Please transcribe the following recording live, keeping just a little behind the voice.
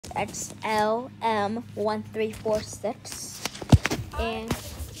XLM1346. And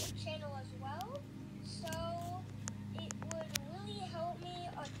channel as well, so it would really help me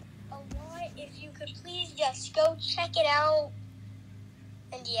a lot if you could please just go check it out.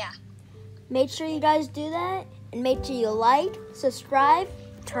 And yeah, make sure you guys do that, and make sure you like, subscribe,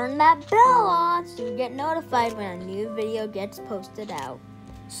 turn that bell on so you get notified when a new video gets posted out.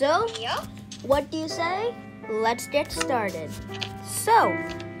 So, yep. what do you say? Let's get started. So,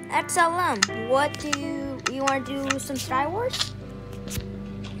 XLM, what do you want to do some Skywars?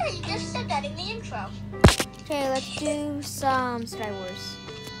 Yeah, you just said that in the intro. Okay, let's do some Skywars.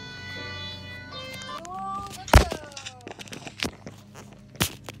 Whoa, let's go.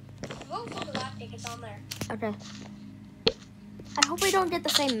 Whoa, Galactic is on there. Okay. I hope we don't get the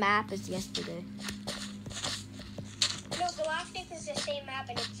same map as yesterday. No, Galactic is the same map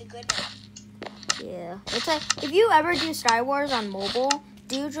and it's a good map. Yeah. It's like, if you ever do Skywars on mobile,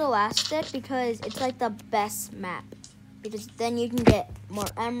 do Elastic because it's like the best map. Because then you can get more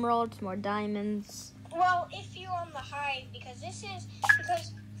emeralds, more diamonds. Well, if you're on the Hive, because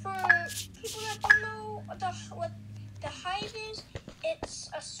for people that don't know what the Hive is, it's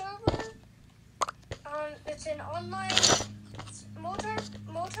a server. It's an online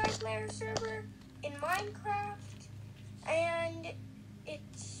multiplayer server in Minecraft, and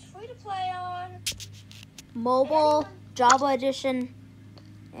it's free to play on Mobile, Java Edition,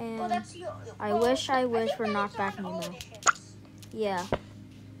 and well, that's I wish we're not back on all anymore. editions. Yeah.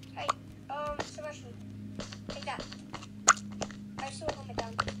 Hey, Sebastian, take that. I still hold it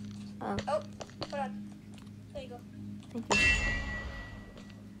down. Oh, Oh, hold on. There you go. thank you.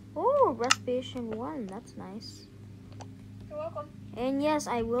 Oh, Respiration 1, that's nice. You're welcome. And yes,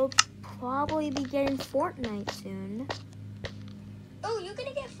 I will probably be getting Fortnite soon. Oh, you're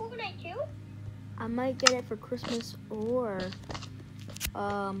gonna get Fortnite too? I might get it for Christmas or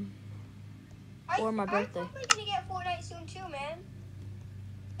my birthday. I'm probably gonna get Fortnite soon too, man.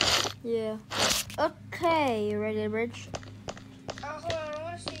 Yeah. Okay, you ready to bridge? Hold on, I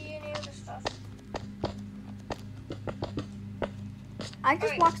wanna see any other stuff. I just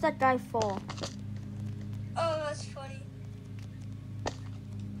Alright. watched that guy fall. Oh, that's funny.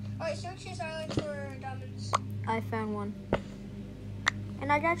 Alright, search this island for diamonds. I found one.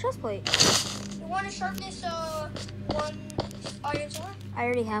 And I got a chest plate. You wanna sharpness one iron sword? I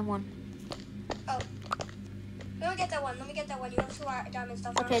already have one. Oh. Let me get that one. You have two diamond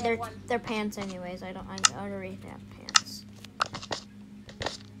stuff. I Okay, only have one. they're pants anyways. I already have pants.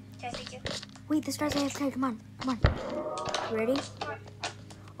 Okay, thank you. Wait, this guy's AFK. Come on. Ready?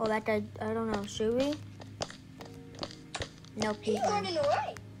 Oh, that guy, I don't know. Should we? Nope, He's he's not. running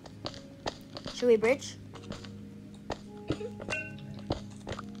away. Should we bridge? Go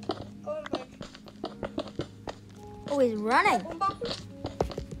on, bud. Oh, he's running.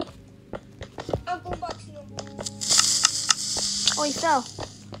 I'm boomboxing him. Oh, he fell.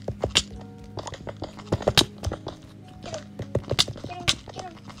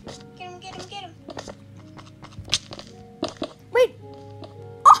 Get him. Wait.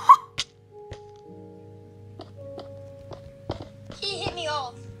 He hit me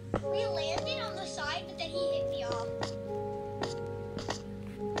off. We landed on the side, but then he hit me off.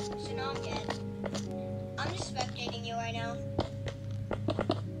 So now I'm dead. I'm just spectating you right now.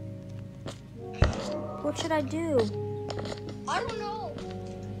 What should I do? I don't know.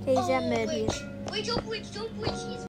 Okay, he's at mid. Wait, don't bridge. He's